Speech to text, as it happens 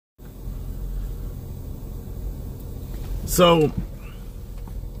So,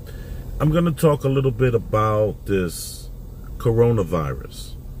 I'm going to talk a little bit about this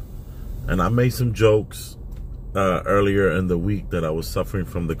coronavirus. And I made some jokes earlier in the week that I was suffering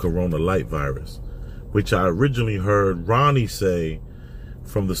from the corona light virus, which I originally heard Ronnie say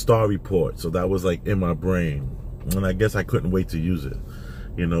from the Star Report. So that was like in my brain. And I guess I couldn't wait to use it.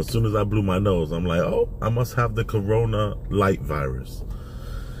 You know, as soon as I blew my nose, I'm like, oh, I must have the corona light virus.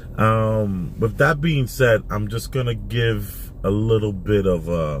 With that being said, I'm just going to give a little bit of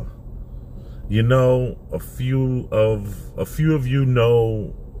a few of you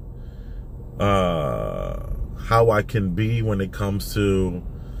know how I can be when it comes to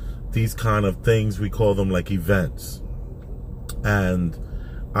these kind of things. We call them like events. And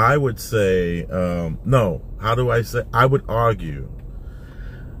I would say, no, how do I say? I would argue.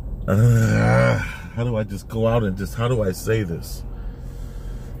 How do I just go out and how do I say this?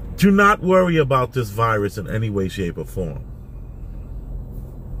 Do not worry about this virus in any way, shape, or form.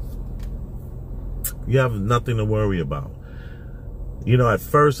 You have nothing to worry about. You know, at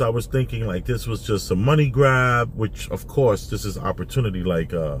first I was thinking like this was just a money grab, which of course this is opportunity.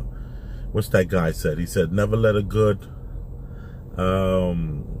 Like, what's that guy said? He said, never let a good,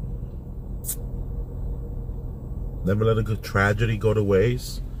 never let a good tragedy go to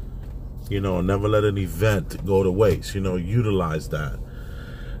waste. You know, never let an event go to waste. You know, utilize that.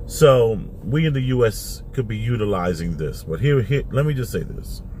 So we in the U.S. could be utilizing this. But here, let me just say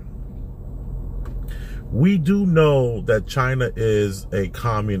this. We do know that China is a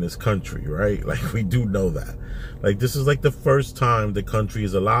communist country, right? Like, we do know that. Like, this is like the first time the country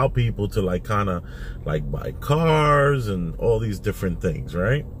has allowed people to like kind of like buy cars and all these different things,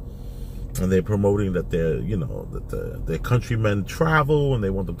 right? And they're promoting that they're, you know, that their countrymen travel and they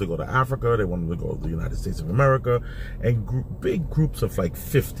want them to go to Africa. They want them to go to the United States of America, and big groups of like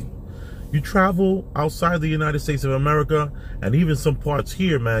 50. You travel outside the United States of America, and even some parts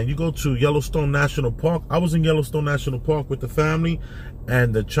here, man. You go to Yellowstone National Park. I was in Yellowstone National Park with the family,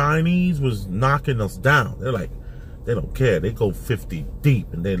 and the Chinese was knocking us down. They're like, they don't care. They go 50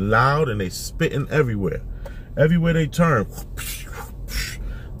 deep, and they're loud, and they spitting everywhere. Everywhere they turn,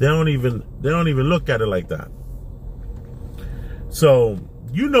 they don't even look at it like that. So,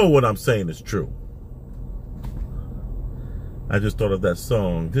 you know what I'm saying is true. I just thought of that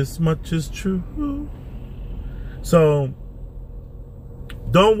song, This Much Is True. So,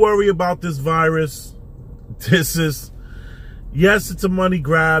 don't worry about this virus. Yes, it's a money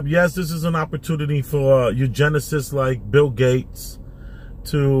grab. Yes, this is an opportunity for eugenicists like Bill Gates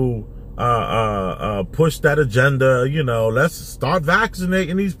to push that agenda. You know, let's start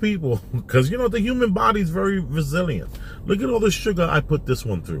vaccinating these people, because you know the human body is very resilient. Look at all the sugar I put this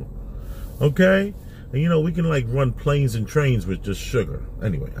one through. Okay, and you know we can like run planes and trains with just sugar.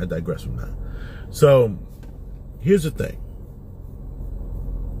 Anyway, I digress from that. So here's the thing: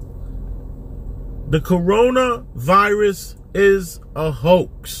 the coronavirus is a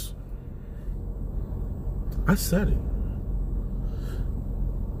hoax. I said it.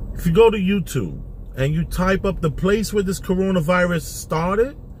 If you go to YouTube and you type up the place where this coronavirus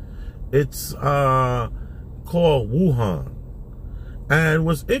started, it's called Wuhan. And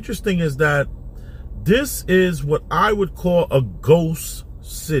what's interesting is that this is what I would call a ghost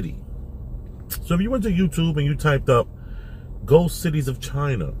city. So if you went to YouTube and you typed up ghost cities of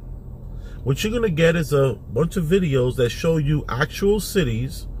China, what you're going to get is a bunch of videos that show you actual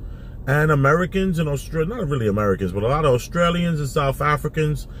cities. And Americans and not really Americans, but a lot of Australians and South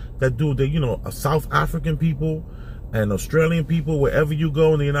Africans that do the, you know, South African people and Australian people, wherever you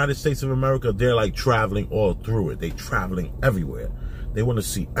go in the United States of America, they're like traveling all through it. They're traveling everywhere. They want to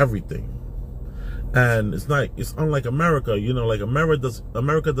see everything. And it's unlike America, you know, like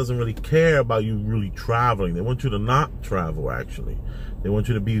America doesn't really care about you really traveling. They want you to not travel, actually. They want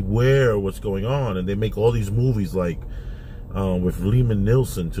you to be aware of what's going on. And they make all these movies like, with Lehman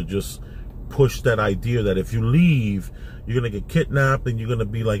Nielsen to just push that idea that if you leave, you're gonna get kidnapped and you're gonna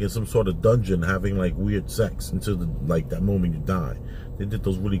be like in some sort of dungeon having like weird sex until like that moment you die. They did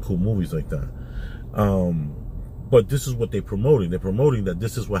those really cool movies like that. But this is what they're promoting. They're promoting that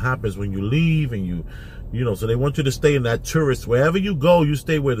this is what happens when you leave, and you know, so they want you to stay in that tourist. Wherever you go, you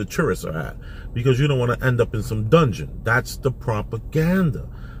stay where the tourists are at, because you don't want to end up in some dungeon. That's the propaganda.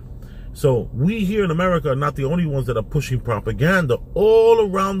 So we here in America are not the only ones that are pushing propaganda. All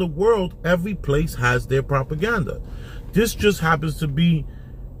around the world, every place has their propaganda. This just happens to be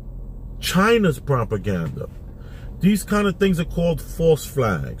China's propaganda. These kind of things are called false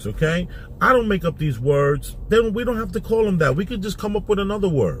flags, okay? I don't make up these words. Then we don't have to call them that. We could just come up with another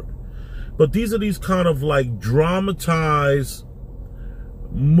word. But these are these kind of like dramatized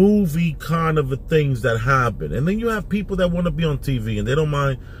movie kind of things that happen. And then you have people that want to be on TV and they don't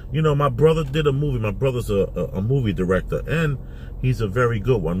mind. You know, my brother did a movie. My brother's a movie director, and he's a very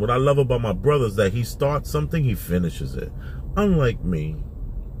good one. What I love about my brother is that he starts something, he finishes it. Unlike me.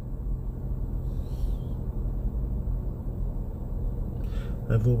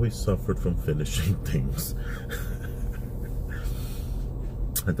 I've always suffered from finishing things.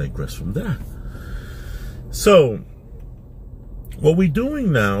 I digress from that. So, what we're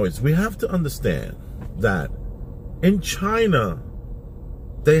doing now is we have to understand that in China,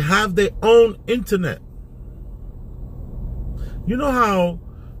 they have their own internet. You know how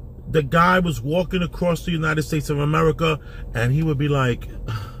the guy was walking across the United States of America and he would be like,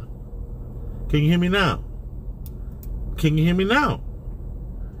 can you hear me now? Can you hear me now?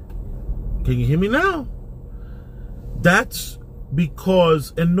 Can you hear me now? That's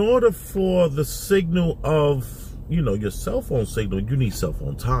because in order for the signal of, you know, your cell phone signal, you need cell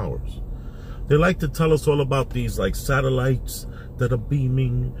phone towers. They like to tell us all about these like satellites that are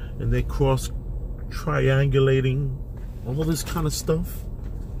beaming and they cross triangulating, all of this kind of stuff.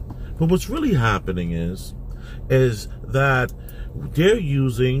 But what's really happening is that they're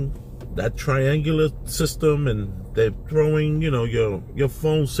using that triangular system and they're throwing, you know, your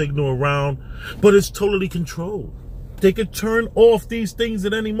phone signal around, but it's totally controlled. They could turn off these things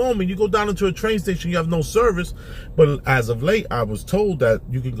at any moment. You go down into a train station, you have no service. But as of late, I was told that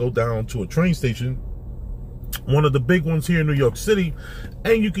you can go down to a train station, one of the big ones here in New York City,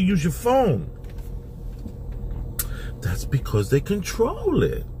 and you can use your phone. That's because they control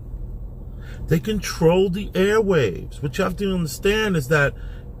it. They control the airwaves. What you have to understand is that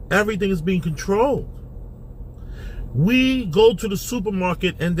everything is being controlled. We go to the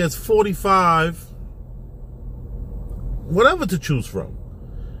supermarket and there's 45 whatever to choose from.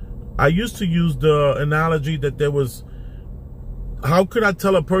 I used to use the analogy that there was, how could I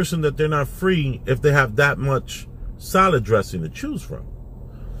tell a person that they're not free if they have that much salad dressing to choose from?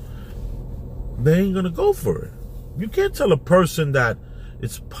 They ain't gonna go for it. You can't tell a person that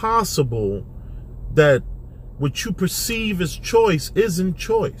it's possible that what you perceive as choice isn't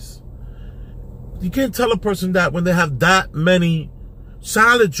choice. You can't tell a person that when they have that many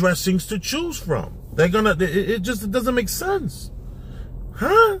salad dressings to choose from. They're gonna, it doesn't make sense.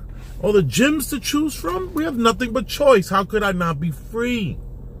 Huh? All the gyms to choose from? We have nothing but choice. How could I not be free?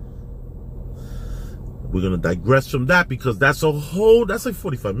 We're gonna digress from that because that's like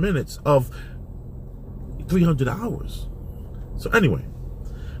 45 minutes of 300 hours. So anyway,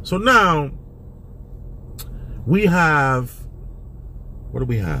 so now we have, what do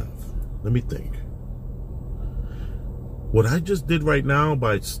we have? Let me think. What I just did right now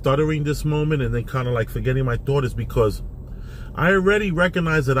by stuttering this moment and then kind of like forgetting my thought is because I already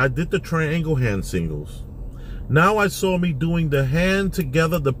recognized that I did the triangle hand signals. Now I saw me doing the hand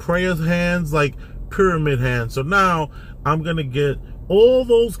together, the prayer hands, like pyramid hands. So now I'm going to get all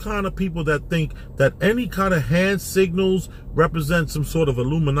those kind of people that think that any kind of hand signals represent some sort of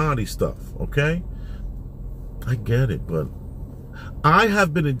Illuminati stuff, okay? I get it, but I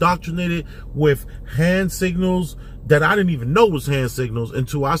have been indoctrinated with hand signals that I didn't even know was hand signals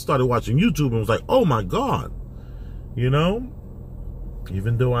until I started watching YouTube and was like, oh my God, you know?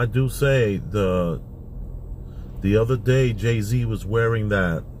 Even though I do say the other day Jay-Z was wearing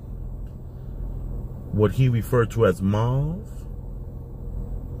that, what he referred to as mauve,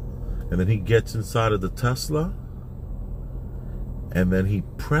 and then he gets inside of the Tesla and then he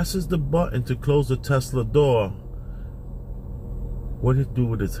presses the button to close the Tesla door. What did he do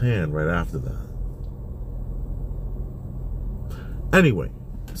with his hand right after that? Anyway,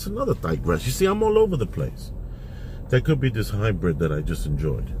 it's another digress. You see, I'm all over the place. That could be this hybrid that I just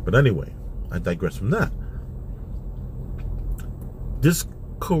enjoyed. But anyway, I digress from that. This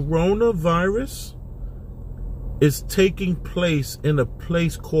coronavirus is taking place in a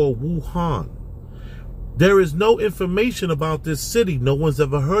place called Wuhan. There is no information about this city. No one's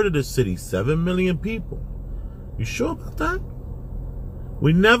ever heard of this city. 7 million people. You sure about that?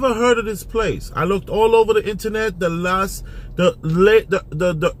 We never heard of this place. I looked all over the internet. The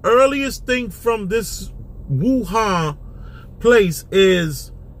earliest thing from this Wuhan place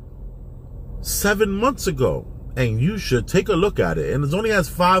is 7 months ago. And you should take a look at it. And it only has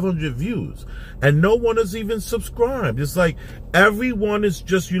 500 views. And no one is even subscribed. It's like everyone is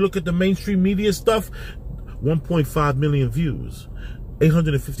just, you look at the mainstream media stuff, 1.5 million views,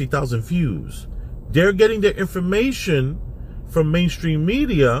 850,000 views. They're getting their information from mainstream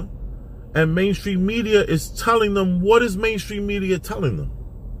media, and mainstream media is telling them, what is mainstream media telling them?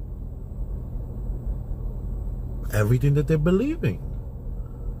 Everything that they're believing.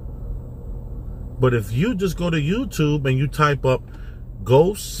 But if you just go to YouTube and you type up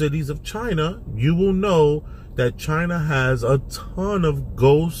ghost cities of China, you will know that China has a ton of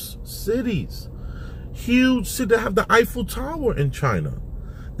ghost cities. Huge city. They have the Eiffel Tower in China.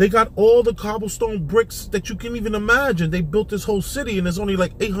 They got all the cobblestone bricks that you can even imagine. They built this whole city, and there's only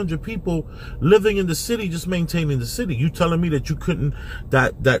like 800 people living in the city, just maintaining the city. You telling me that you couldn't,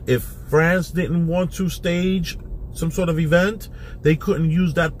 that if France didn't want to stage some sort of event, they couldn't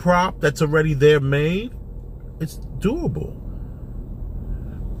use that prop that's already there made? It's doable.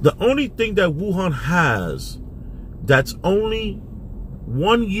 The only thing that Wuhan has that's only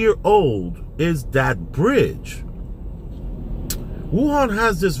 1 year old is that bridge. Wuhan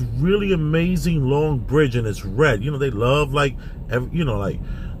has this really amazing long bridge, and it's red. You know, they love, like, you know, like,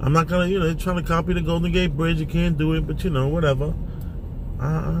 I'm not gonna, you know, they're trying to copy the Golden Gate Bridge. You can't do it, but you know, whatever.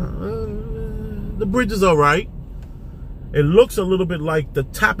 The bridge is all right. It looks a little bit like the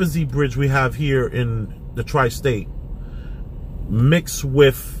Tapestry Bridge we have here in the tri-state, mixed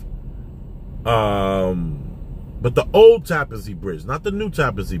with, but the old Tapestry Bridge, not the new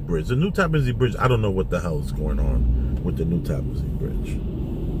Tapestry Bridge. The new Tapestry Bridge, I don't know what the hell is going on with the new Tapestry Bridge.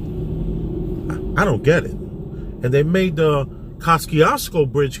 I don't get it. And they made the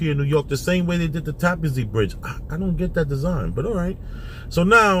Kosciuszko Bridge here in New York the same way they did the Tapestry Bridge. I don't get that design, but all right. So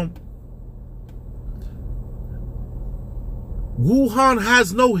now, Wuhan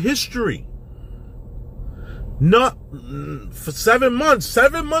has no history. Not for 7 months.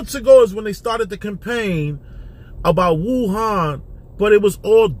 7 months ago is when they started the campaign about Wuhan, but it was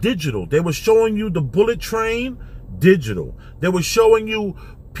all digital. They were showing you the bullet train, digital. They were showing you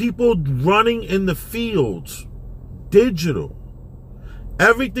people running in the fields, digital.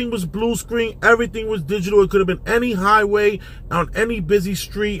 Everything was blue screen. Everything was digital. It could have been any highway on any busy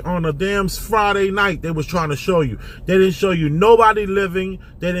street on a damn Friday night they was trying to show you. They didn't show you nobody living.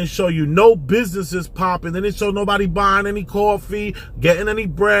 They didn't show you no businesses popping. They didn't show nobody buying any coffee, getting any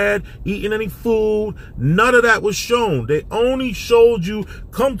bread, eating any food. None of that was shown. They only showed you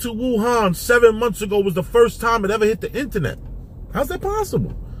come to Wuhan 7 months ago was the first time it ever hit the internet. How's that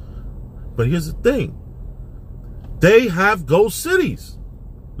possible? But here's the thing. They have ghost cities.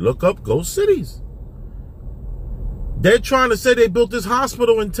 Look up ghost cities. They're trying to say they built this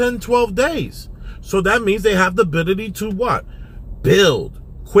hospital in 10, 12 days. So that means they have the ability to what? Build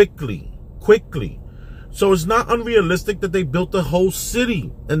quickly. So it's not unrealistic that they built the whole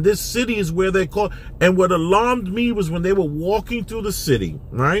city. And this city is where they call. And what alarmed me was when they were walking through the city,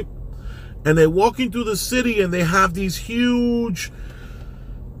 right? And they're walking through the city and they have these huge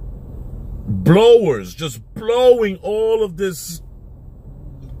blowers just blowing all of this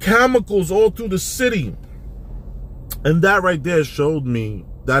chemicals all through the city. And that right there showed me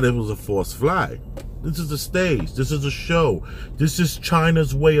that it was a false flag. This is a stage. This is a show. This is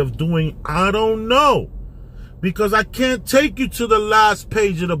China's way of doing, I don't know. Because I can't take you to the last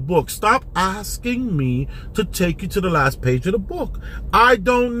page of the book. Stop asking me to take you to the last page of the book. I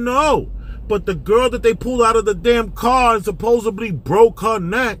don't know. But the girl that they pulled out of the damn car and supposedly broke her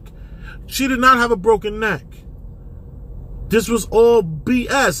neck, she did not have a broken neck. This was all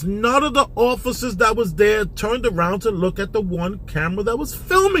BS. None of the officers that was there turned around to look at the one camera that was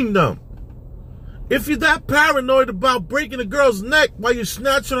filming them. If you're that paranoid about breaking a girl's neck while you're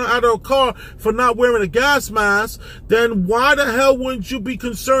snatching her out of a car for not wearing a gas mask, then why the hell wouldn't you be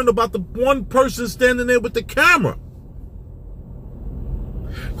concerned about the one person standing there with the camera?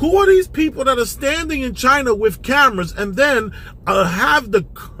 Who are these people that are standing in China with cameras and then have the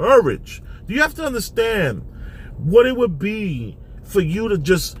courage? Do you have to understand what it would be for you to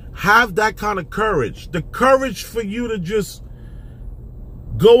just have that kind of courage? The courage for you to just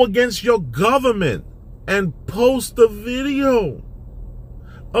go against your government and post a video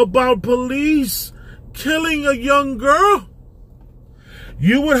about police killing a young girl?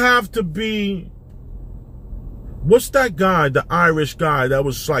 You would have to be, what's that guy, the Irish guy that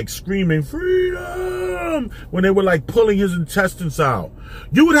was like screaming freedom when they were like pulling his intestines out?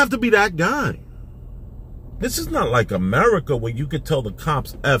 You would have to be that guy. This is not like America where you could tell the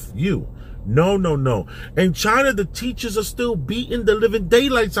cops F you. No, no, no. In China, the teachers are still beating the living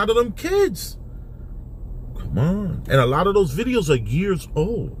daylights out of them kids. Come on. And a lot of those videos are years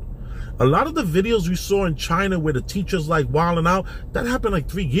old. A lot of the videos we saw in China where the teachers like wilding out, that happened like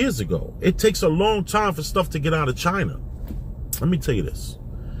 3 years ago. It takes a long time for stuff to get out of China. Let me tell you this.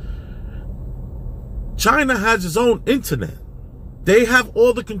 China has its own internet. They have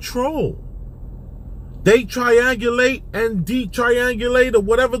all the control. They triangulate and de-triangulate or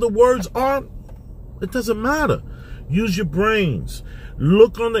whatever the words are. It doesn't matter. Use your brains.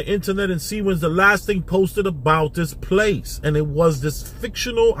 look on the internet and see when's the last thing posted about this place. And it was this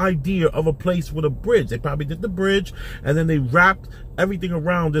fictional idea of a place with a bridge. They probably did the bridge, and then they wrapped everything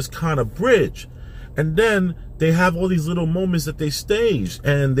around this kind of bridge. And then they have all these little moments that they staged,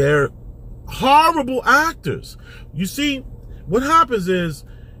 and they're horrible actors. You see, what happens is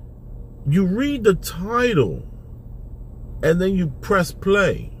you read the title and then you press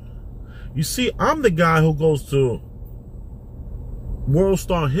play. You see, I'm the guy who goes to World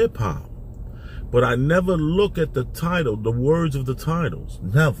Star Hip Hop, but I never look at the title, the words of the titles.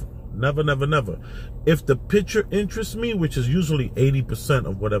 Never, never, never, never. If the picture interests me, which is usually 80%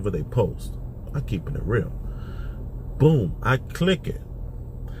 of whatever they post, I'm keeping it real. Boom, I click it.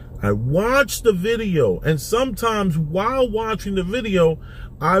 I watch the video, and sometimes while watching the video,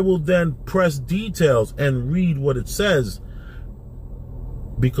 I will then press details and read what it says.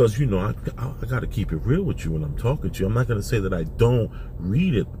 Because, you know, I got to keep it real with you when I'm talking to you. I'm not going to say that I don't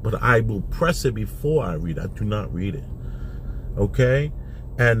read it, but I will press it before I read it. I do not read it. Okay?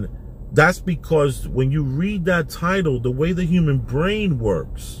 And that's because when you read that title, the way the human brain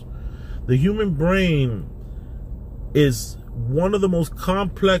works, the human brain is one of the most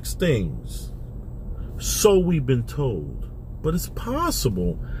complex things. So we've been told. But it's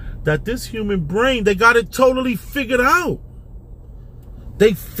possible that this human brain, they got it totally figured out.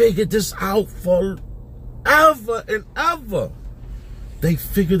 They figured this out forever and ever. They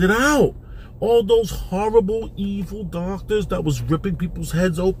figured it out. All those horrible, evil doctors that was ripping people's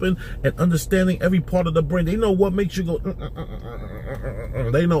heads open and understanding every part of the brain. They know what makes you go.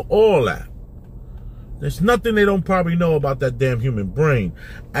 They know all that. There's nothing they don't probably know about that damn human brain.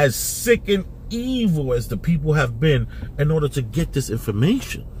 As sick and evil as the people have been in order to get this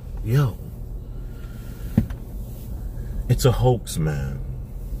information. Yo. It's a hoax, man.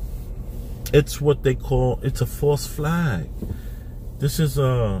 It's what they call, it's a false flag. This is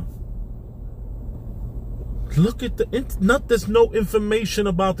a, look at there's no information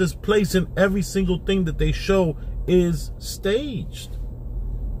about this place, and every single thing that they show is staged.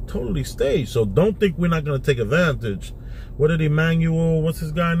 Totally staged. So don't think we're not going to take advantage. What did Emanuel, what's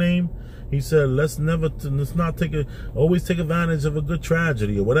his guy name? He said, let's not always take advantage of a good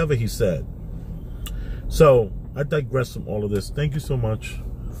tragedy, or whatever he said. So I digress from all of this. Thank you so much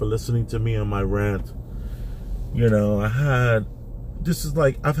for listening to me on my rant. You know, I've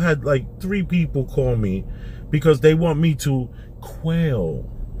had like 3 people call me because they want me to quail.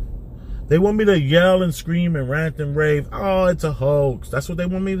 They want me to yell and scream and rant and rave. Oh, it's a hoax. That's what they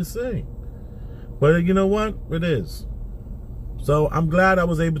want me to say. But you know what? It is. So I'm glad I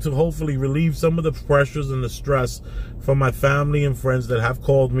was able to hopefully relieve some of the pressures and the stress from my family and friends that have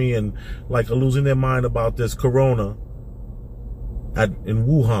called me and like are losing their mind about this corona in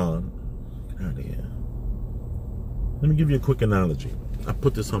Wuhan. Get out of here. Let me give you a quick analogy. I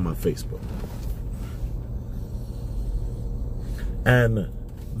put this on my Facebook. And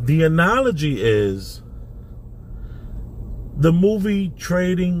the analogy is the movie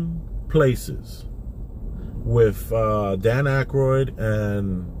Trading Places with Dan Aykroyd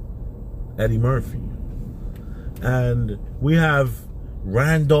and Eddie Murphy. And we have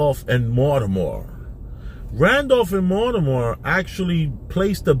Randolph and Mortimer. Randolph and Mortimer actually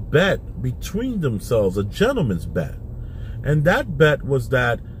placed a bet between themselves, a gentleman's bet. And that bet was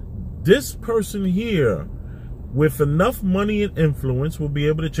that this person here, with enough money and influence, will be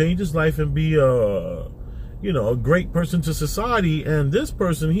able to change his life and be a great person to society. And this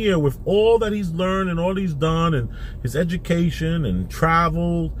person here, with all that he's learned and all he's done and his education and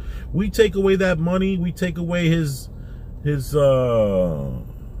travel, we take away that money, we take away his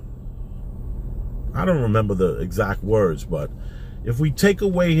I don't remember the exact words, but if we take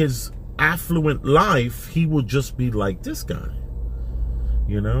away his affluent life, he will just be like this guy,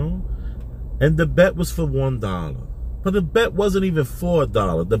 you know? And the bet was for $1. But the bet wasn't even for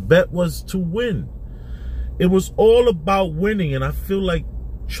 $1. The bet was to win. It was all about winning. And I feel like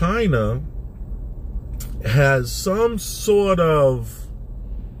China has some sort of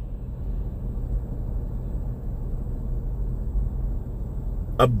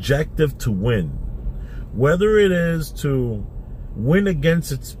objective to win. Whether it is to win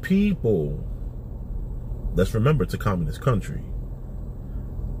against its people. Let's remember, it's a communist country.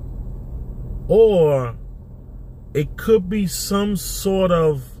 Or it could be some sort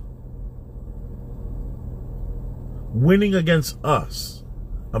of winning against us,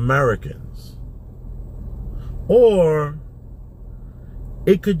 Americans. Or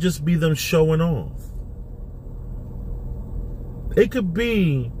it could just be them showing off. It could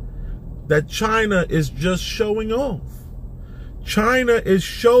be that China is just showing off. China is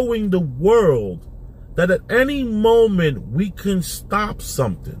showing the world that at any moment we can stop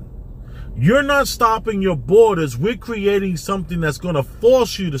something. You're not stopping your borders. We're creating something that's going to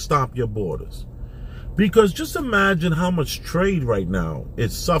force you to stop your borders. Because just imagine how much trade right now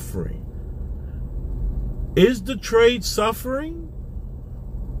is suffering. Is the trade suffering?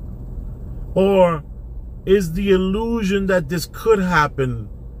 Or is the illusion that this could happen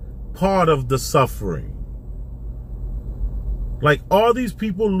part of the suffering? Like, are these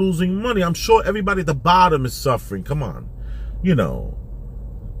people losing money? I'm sure everybody at the bottom is suffering. Come on. You know,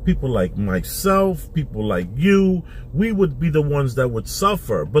 people like myself, people like you, we would be the ones that would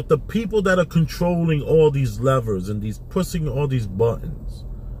suffer. But the people that are controlling all these levers and pushing all these buttons,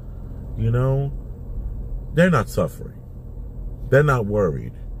 you know, they're not suffering. They're not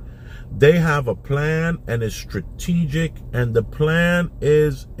worried. They have a plan, and it's strategic, and the plan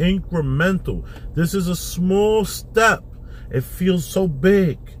is incremental. This is a small step. It feels so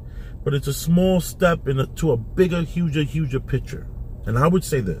big, but it's a small step to a bigger, huger picture. And I would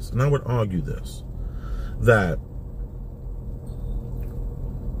say this, and I would argue this, that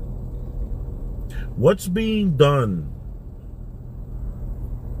what's being done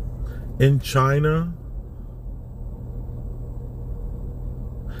in China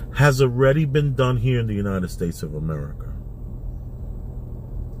has already been done here in the United States of America.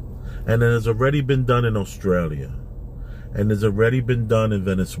 And it has already been done in Australia. And it's already been done in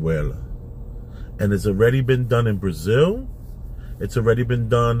Venezuela. And it's already been done in Brazil. It's already been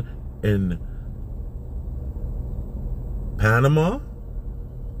done in Panama.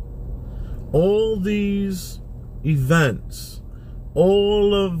 All these events,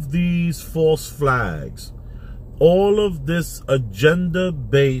 all of these false flags, all of this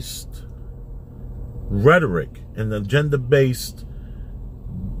agenda-based rhetoric and agenda-based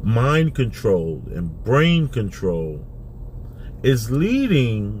mind control and brain control is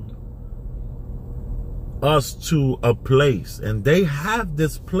leading us to a place, and they have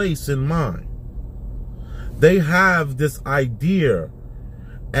this place in mind. They have this idea,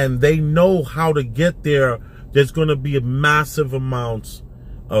 and they know how to get there. There's going to be massive amounts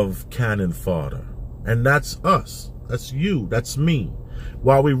of cannon fodder, and that's us. That's you. That's me.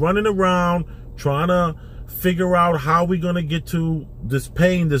 While we're running around trying to figure out how we're going to get to this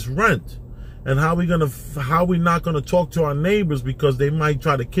paying this rent, and how we're not gonna talk to our neighbors because they might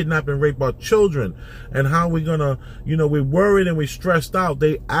try to kidnap and rape our children, and how we're gonna, you know, we're worried and we're stressed out.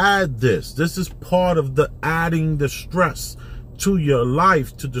 They add this. This is part of the adding the stress to your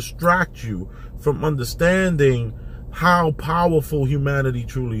life to distract you from understanding how powerful humanity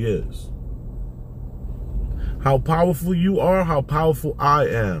truly is. How powerful you are, how powerful I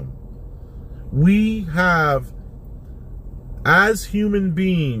am. We have, as human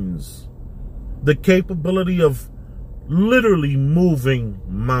beings, the capability of literally moving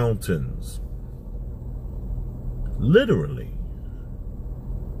mountains. Literally.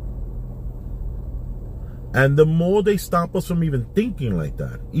 And the more they stop us from even thinking like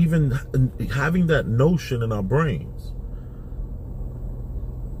that, even having that notion in our brains,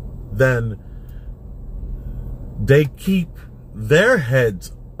 then they keep their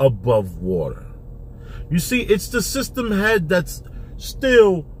heads above water. You see, it's the system head that's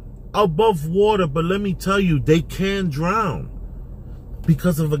still above water, but let me tell you, they can drown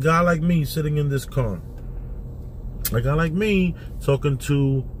because of a guy like me sitting in this car. A guy like me talking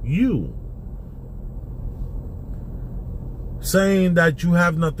to you, saying that you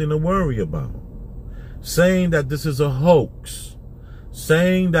have nothing to worry about, saying that this is a hoax,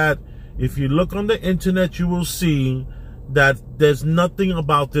 saying that if you look on the internet, you will see that there's nothing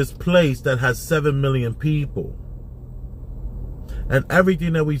about this place that has 7 million people. And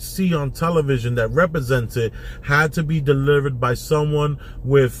everything that we see on television that represents it had to be delivered by someone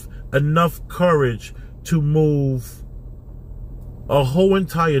with enough courage to move a whole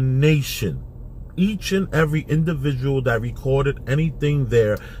entire nation. Each and every individual that recorded anything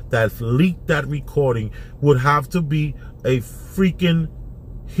there, that leaked that recording, would have to be a freaking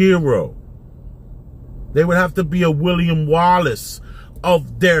hero. They would have to be a William Wallace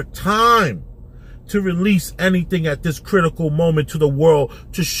of their time to release anything at this critical moment to the world,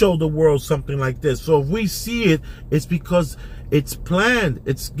 to show the world something like this. So if we see it, it's because it's planned.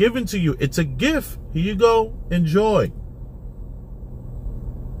 It's given to you. It's a gift. Here you go. Enjoy.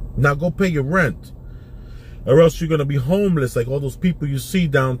 Now go pay your rent, or else you're going to be homeless like all those people you see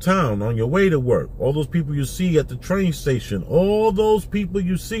downtown on your way to work, all those people you see at the train station, all those people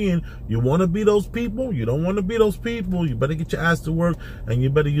you seeing. You want to be those people? You don't want to be those people? You better get your ass to work, and you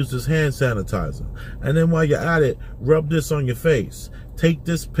better use this hand sanitizer. And then while you're at it, rub this on your face. Take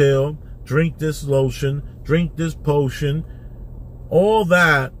this pill, drink this lotion, drink this potion, all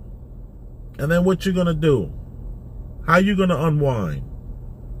that, And then what you gonna do? How you gonna unwind?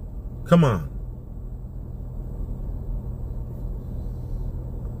 Come on.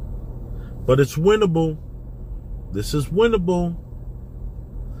 But it's winnable. This is winnable.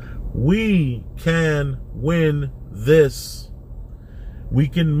 We can win this. We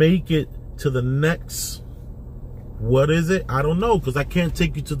can make it to the next. What is it? I don't know, because I can't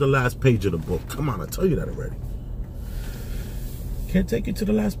take you to the last page of the book. Come on, I tell you that already. Can't take you to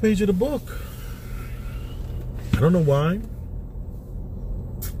the last page of the book. I don't know why.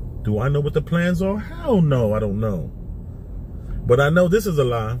 Do I know what the plans are? Hell no, I don't know. But I know this is a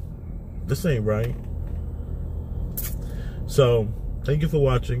lie. This ain't right. So, thank you for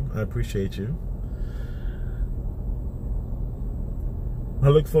watching. I appreciate you. I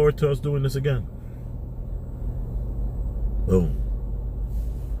look forward to us doing this again. Boom.